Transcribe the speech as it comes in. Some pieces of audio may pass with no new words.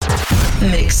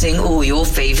Mixing all your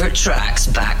favorite tracks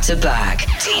back to back.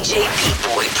 DJ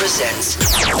Beat Boy presents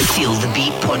Feel the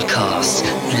Beat Podcast.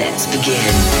 Let's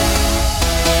begin.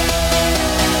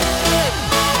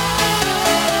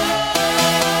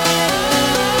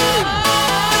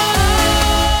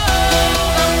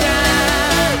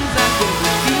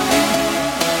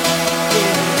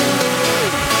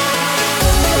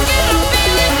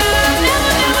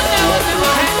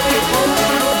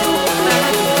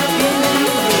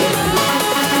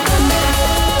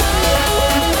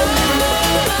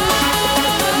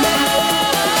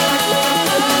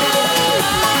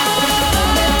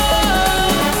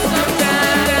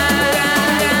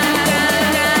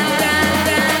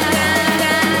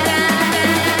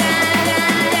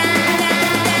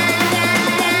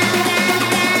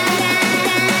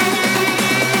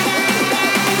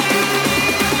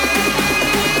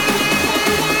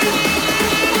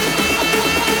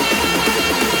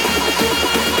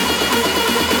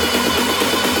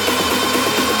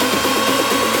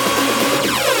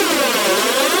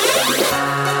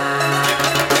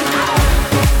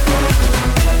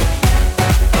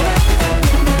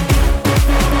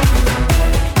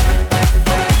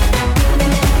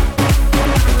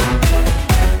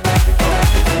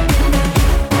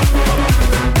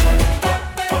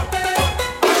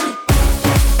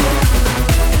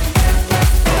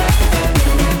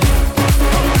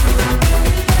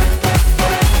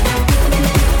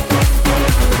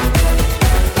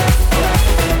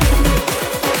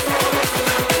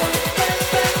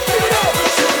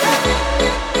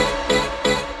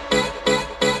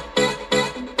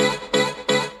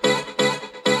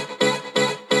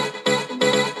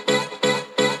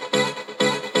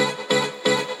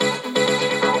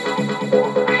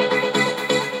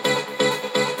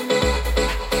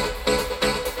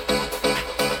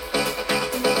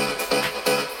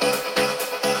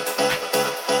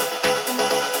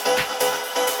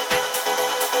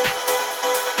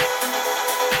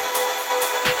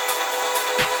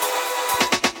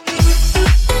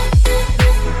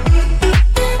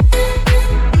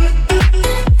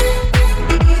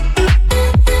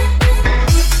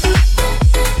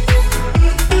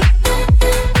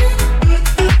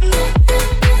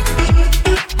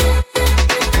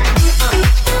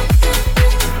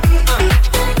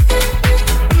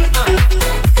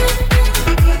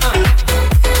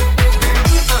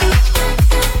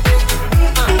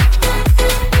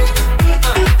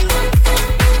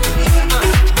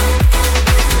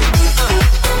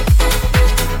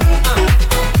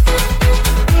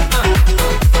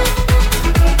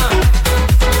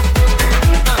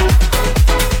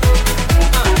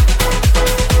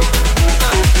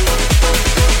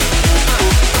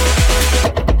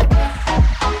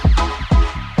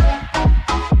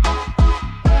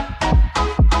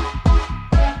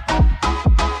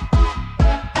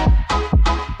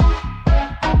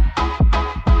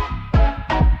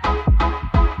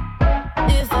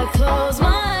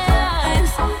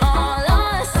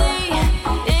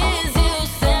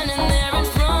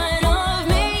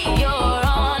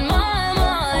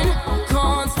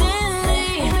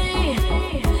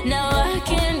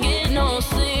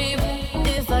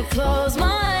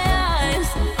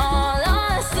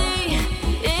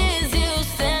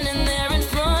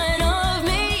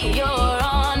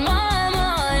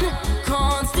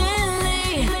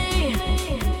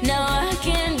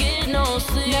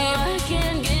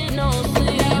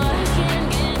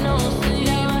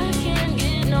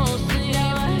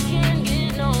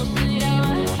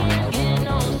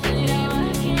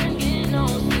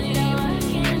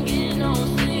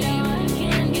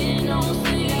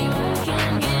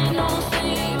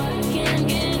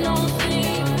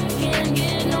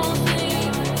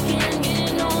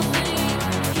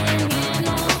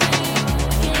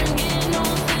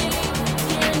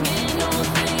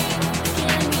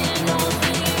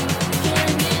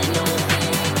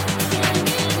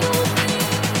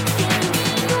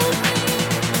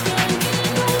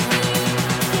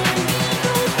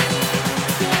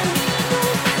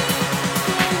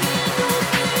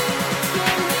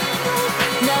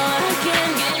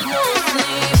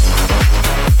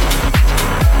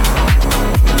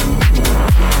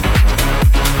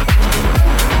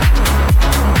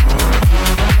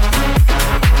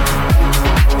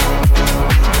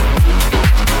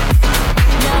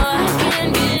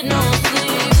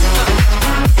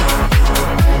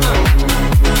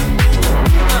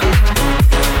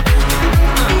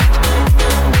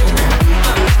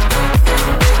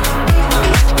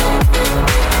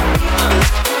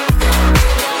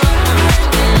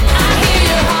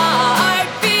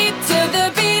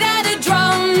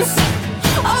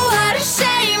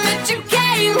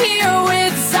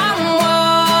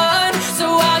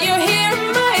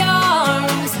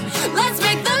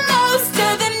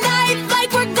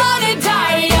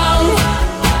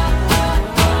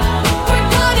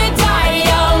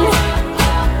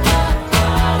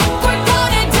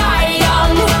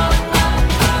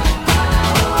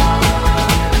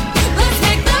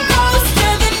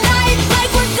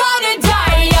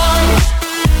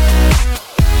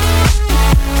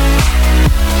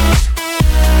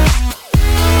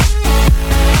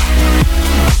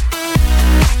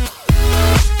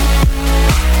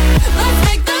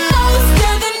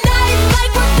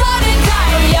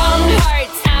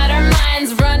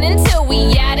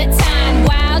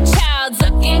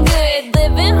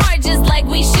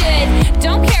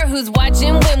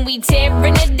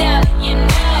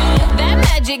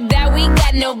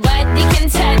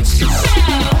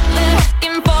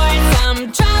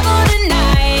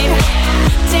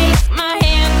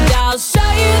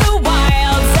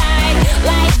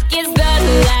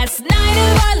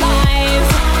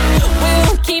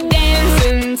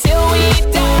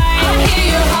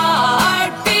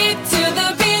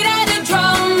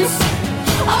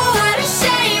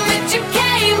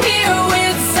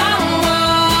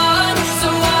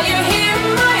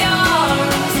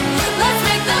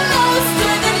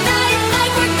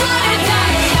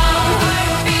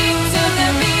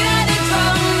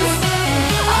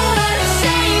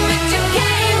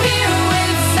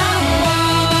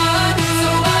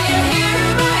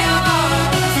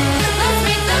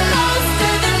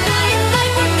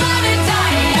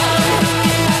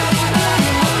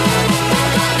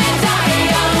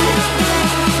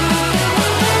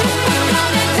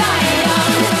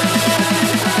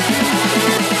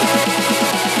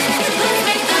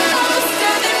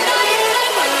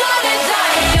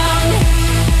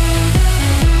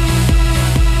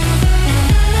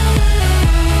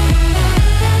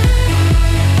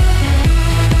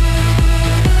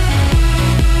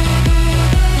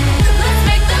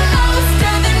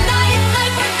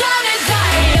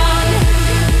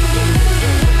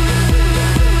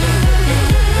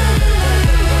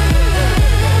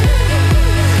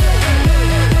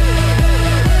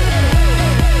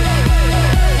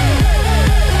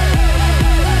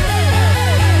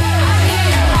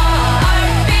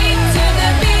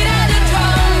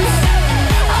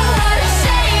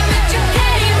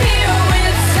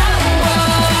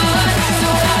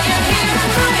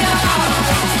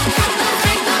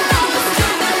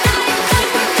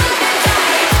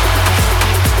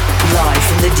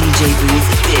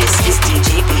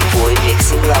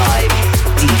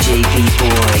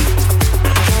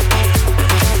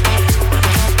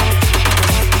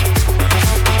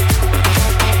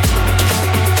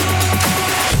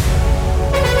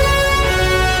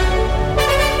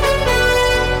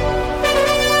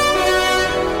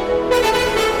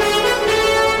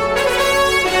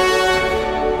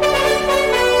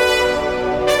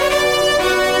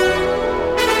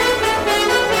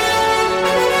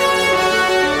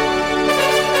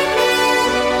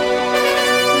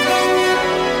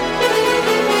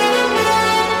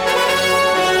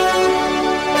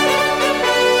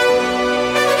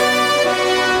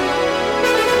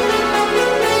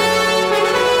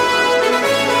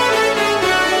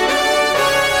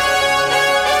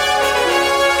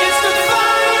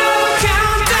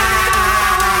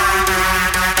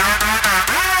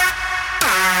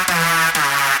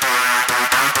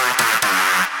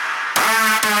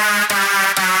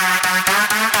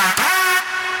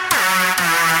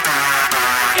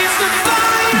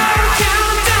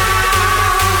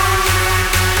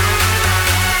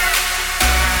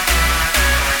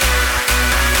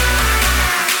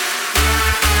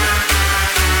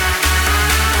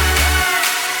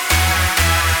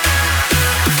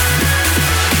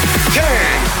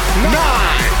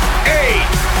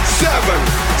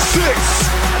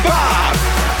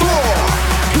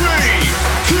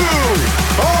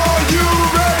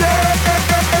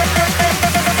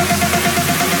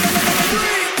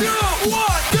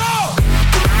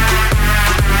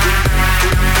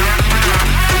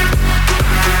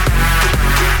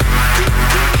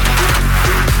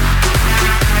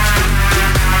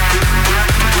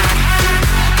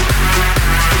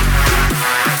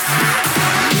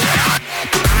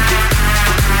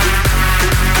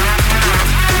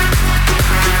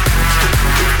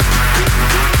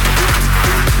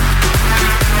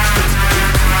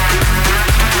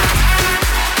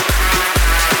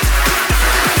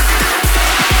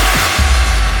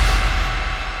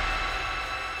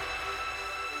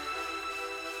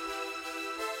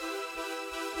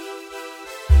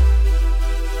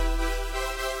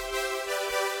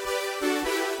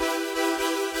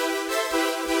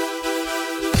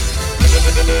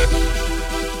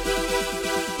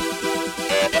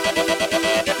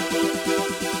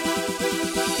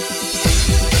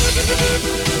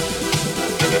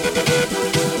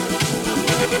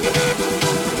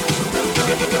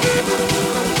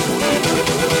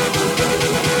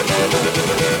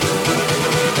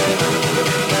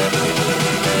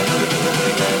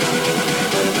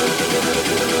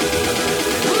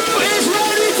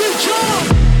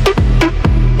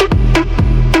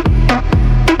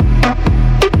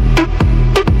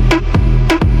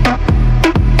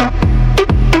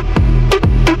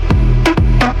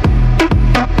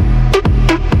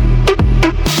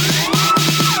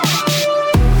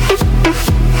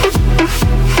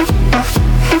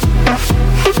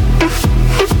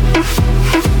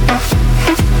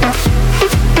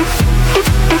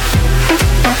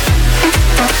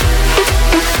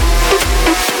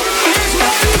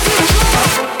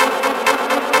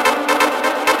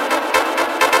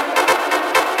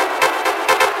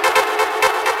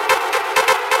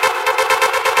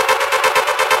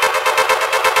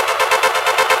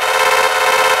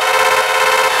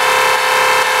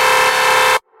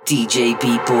 DJ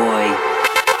B-Boy.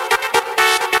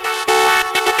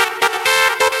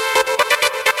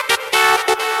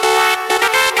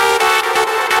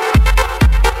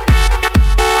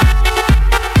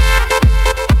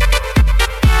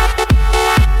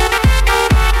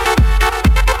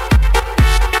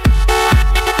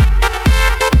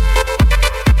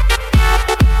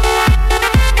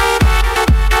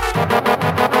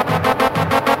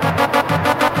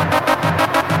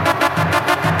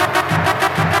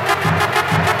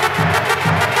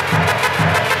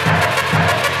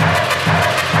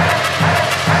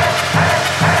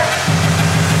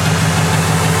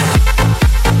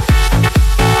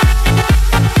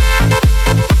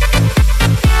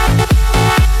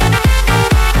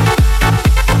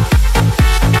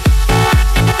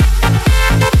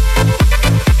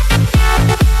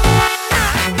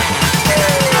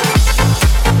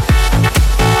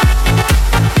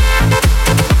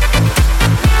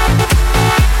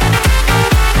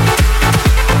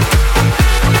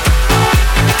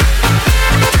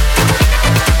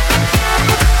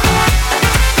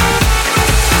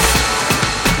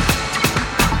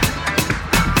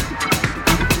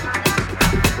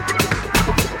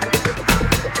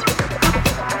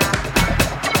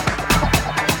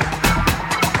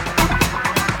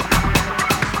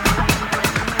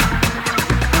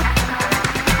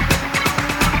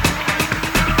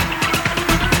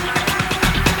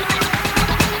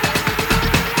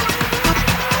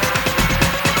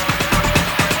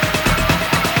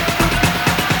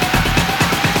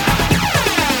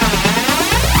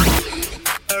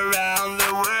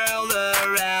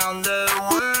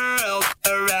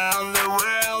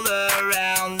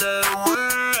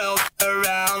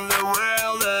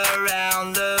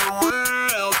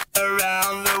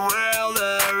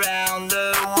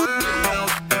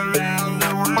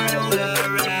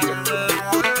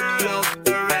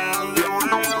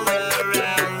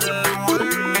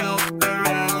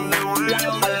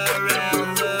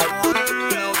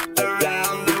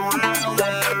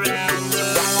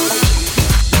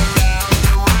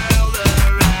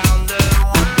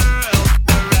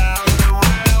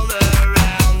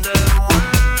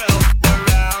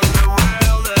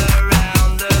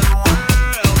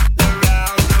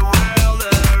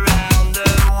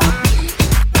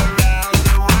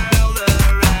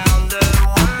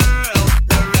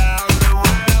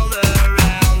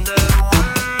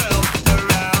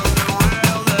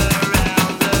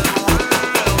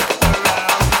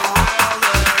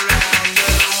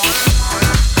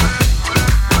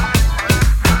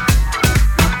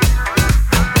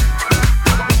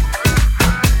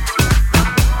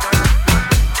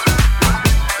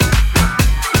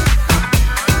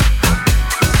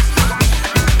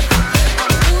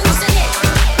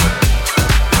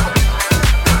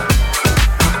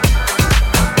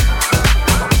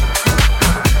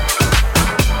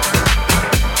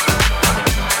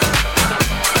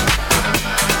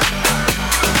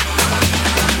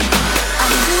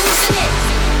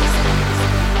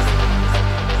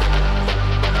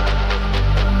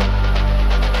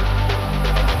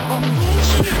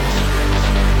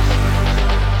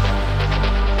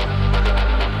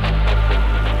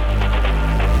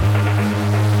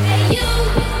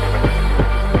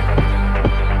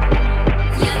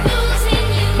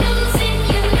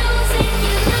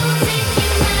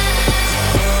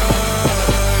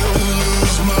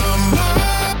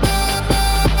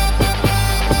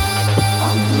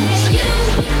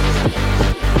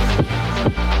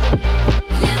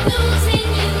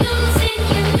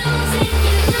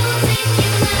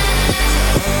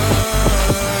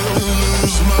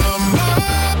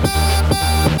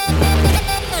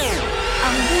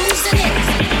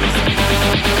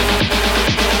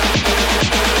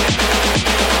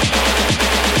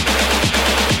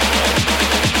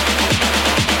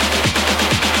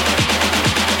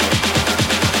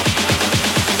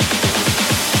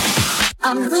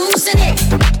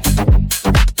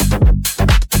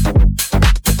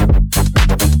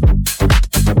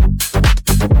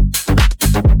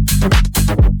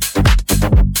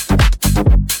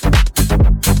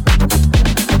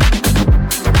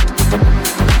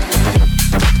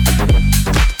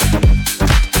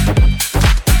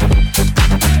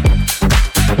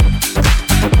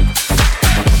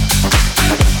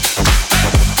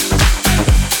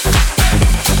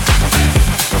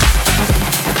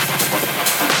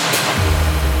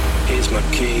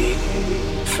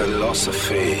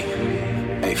 philosophy.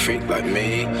 A freak like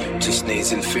me just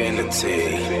needs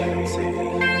infinity.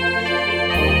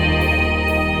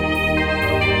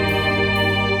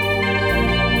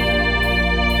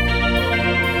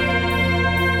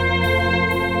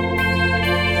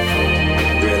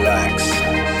 Relax,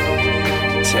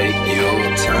 take your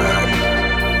time.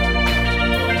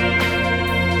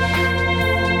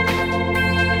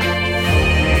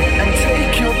 And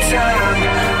take your time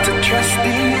to trust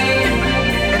in me,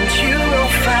 and you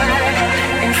will find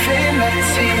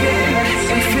infinity,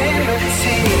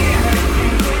 infinity.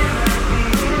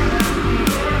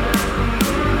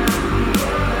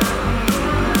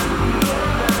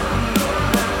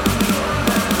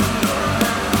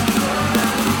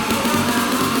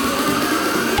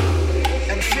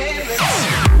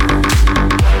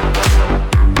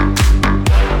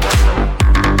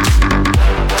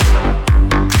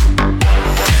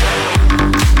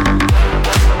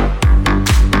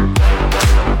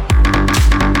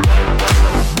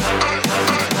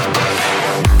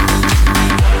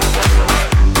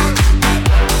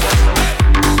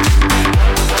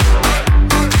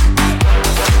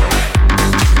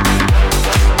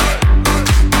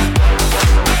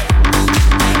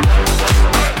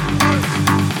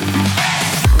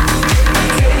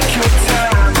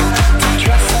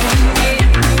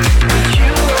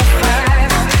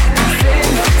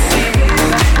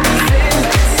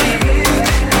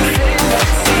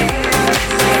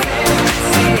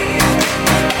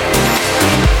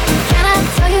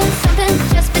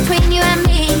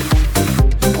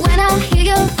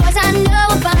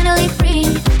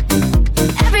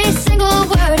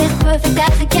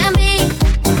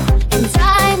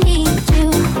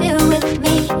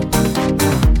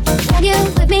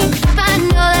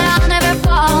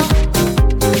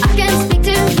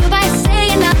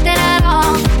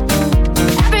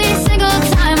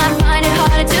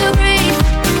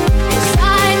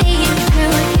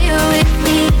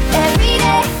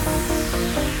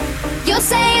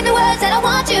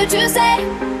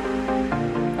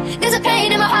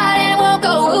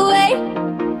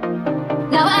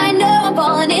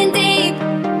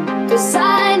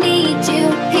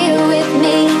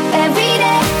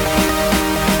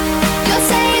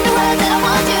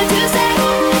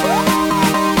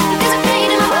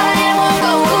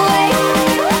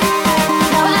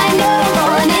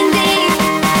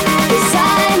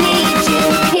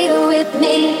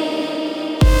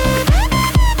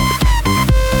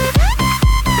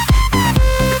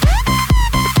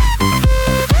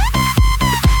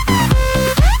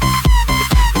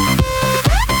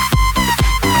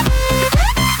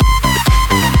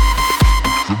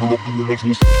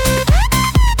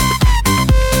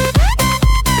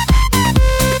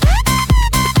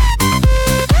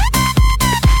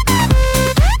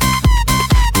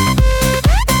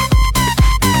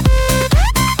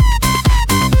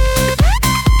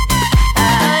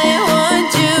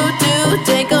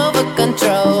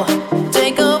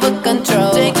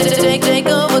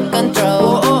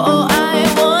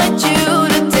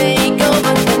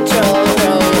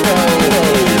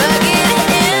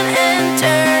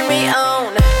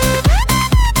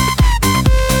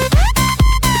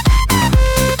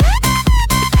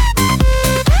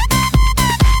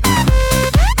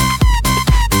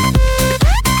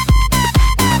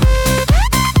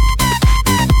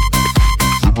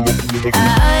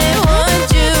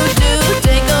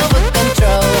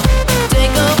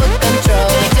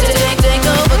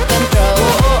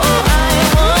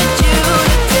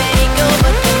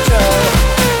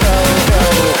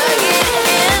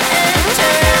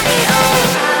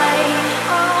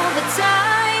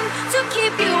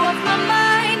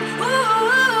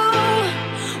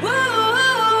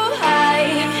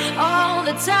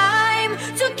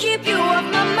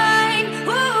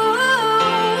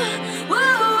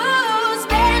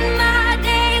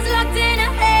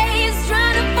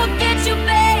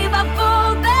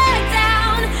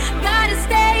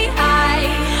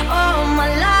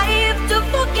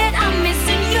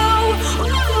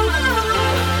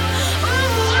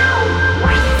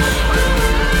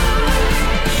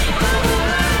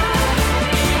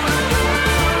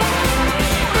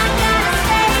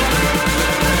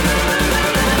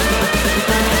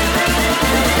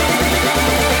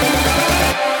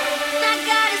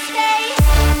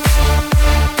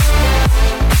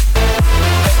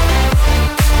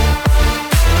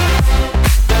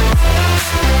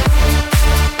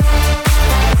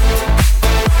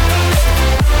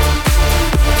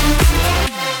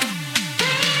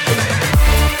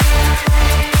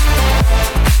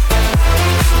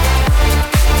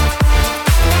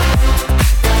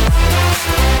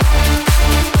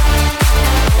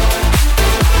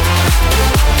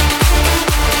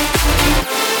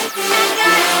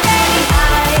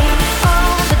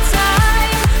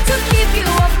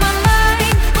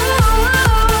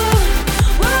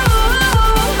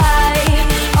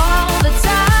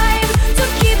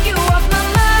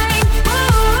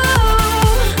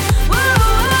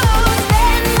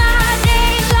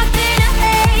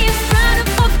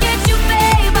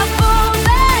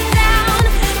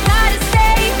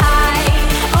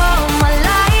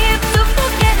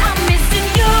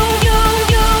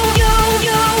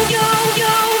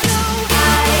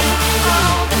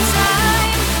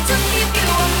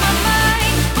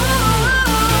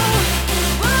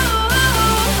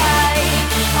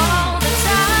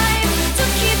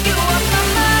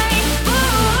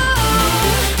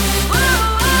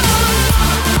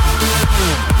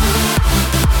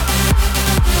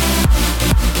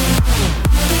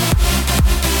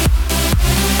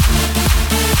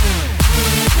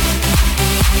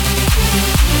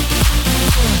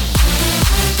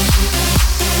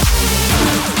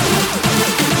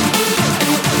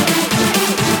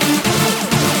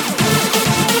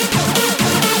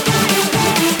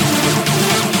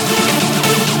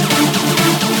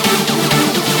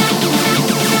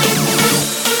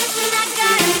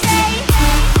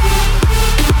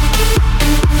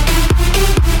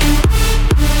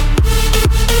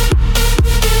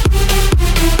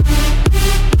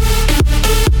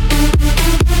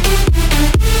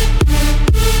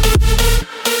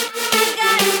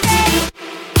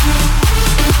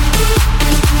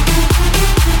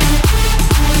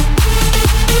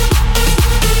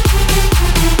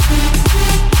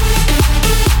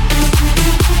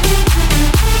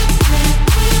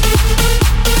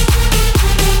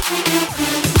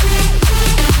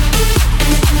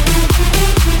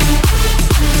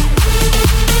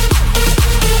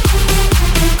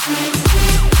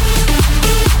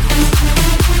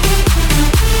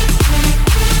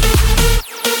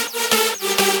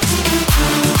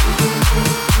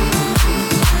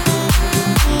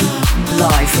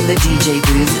 from the DJ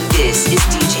booth, this is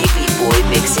DJ Beat Boy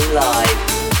mixing live.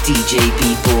 DJ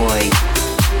Beat Boy.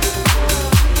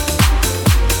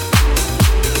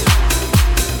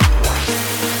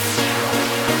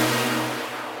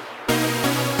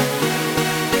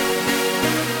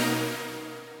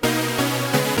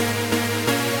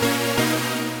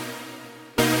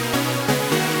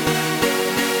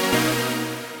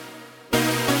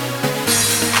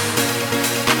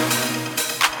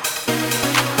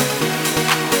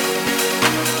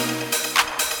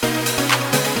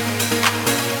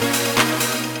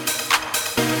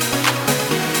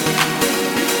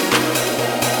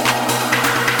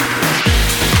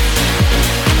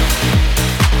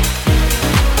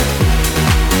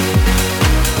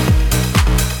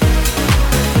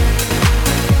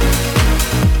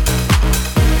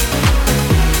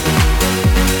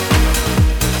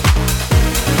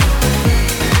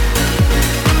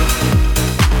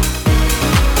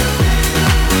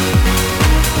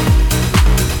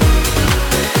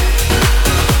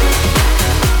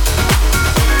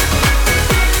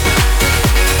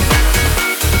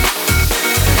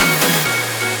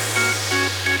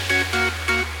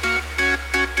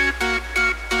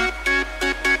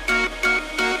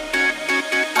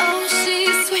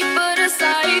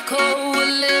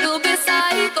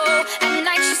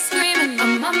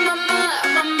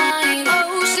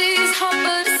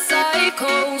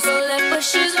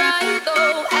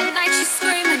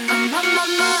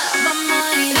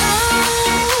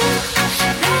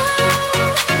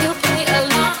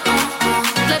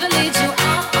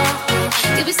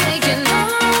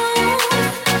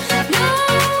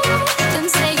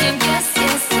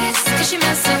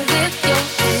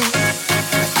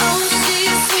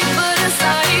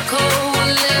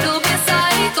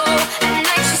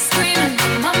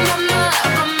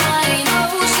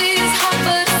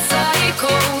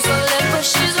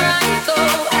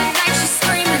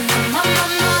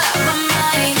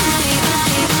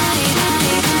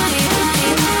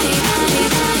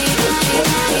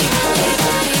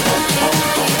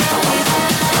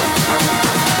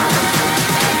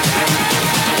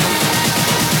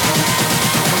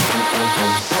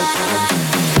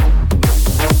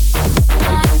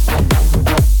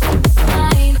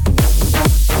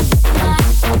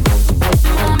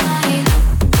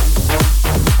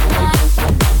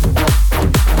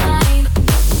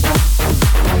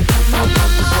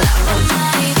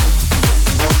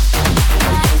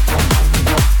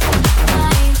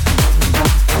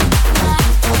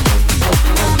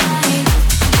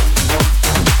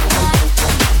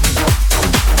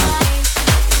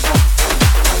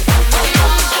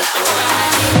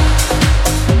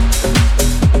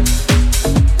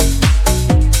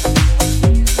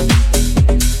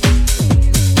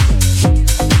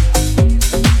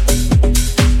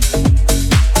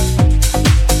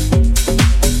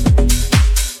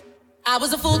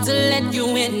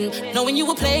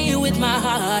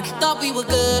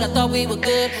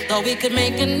 Thought we could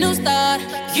make a new start.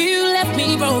 You left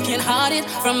me broken hearted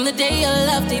from the day your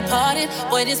love departed.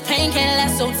 Boy, this pain can't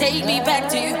last, so take me back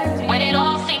to you. When it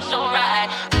all seems so right,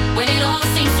 when it all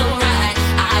seems so right,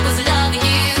 I was loving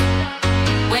you.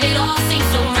 When it all seems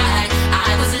so right,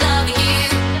 I was loving you.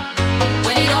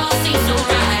 When it all seems so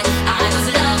right, I was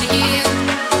loving you.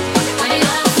 When it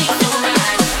all seems so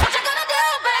right, what you gonna do,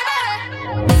 baby?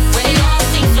 When it all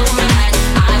seems so right,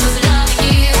 I was loving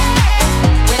you.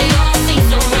 When it all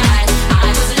seems so right, I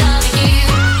was loving you.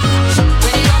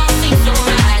 When it all seems so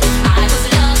right, I was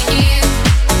loving you.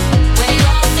 When it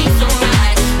all seems so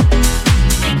right,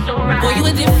 seems so right. Boy, you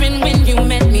were different when you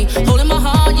met me. Holding my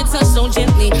heart, you touched so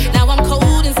gently. Now I'm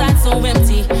cold inside, so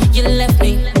empty. You left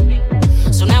me.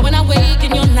 So now when I wake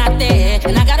and you're not there,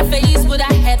 and I gotta face what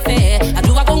I had there. How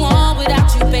do I go on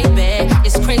without you, baby?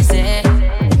 It's crazy.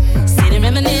 Sitting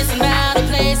reminiscing about a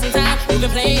place and time you've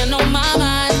been playing on my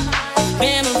mind.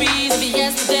 Memories of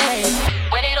yesterday.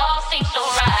 When it all seems so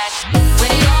right.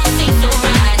 When it all seems so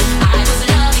right, I was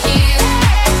loving you.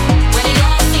 When it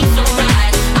all seems so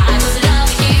right, I was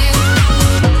loving you.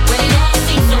 When it all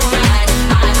seems so right,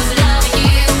 I was loving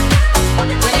you.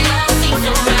 When it all seems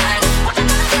so right, what you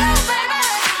gonna do, baby?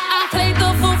 I played the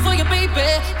fool for you, baby,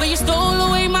 but you stole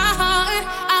away my heart.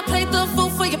 I played the fool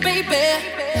for you, baby,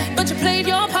 but you played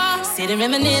your part. Sitting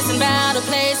reminiscing about a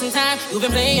place and time you've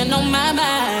been playing on my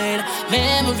mind.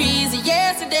 Memories of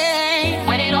yesterday.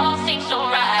 When it all seems so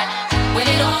right. When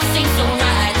it all seems so right.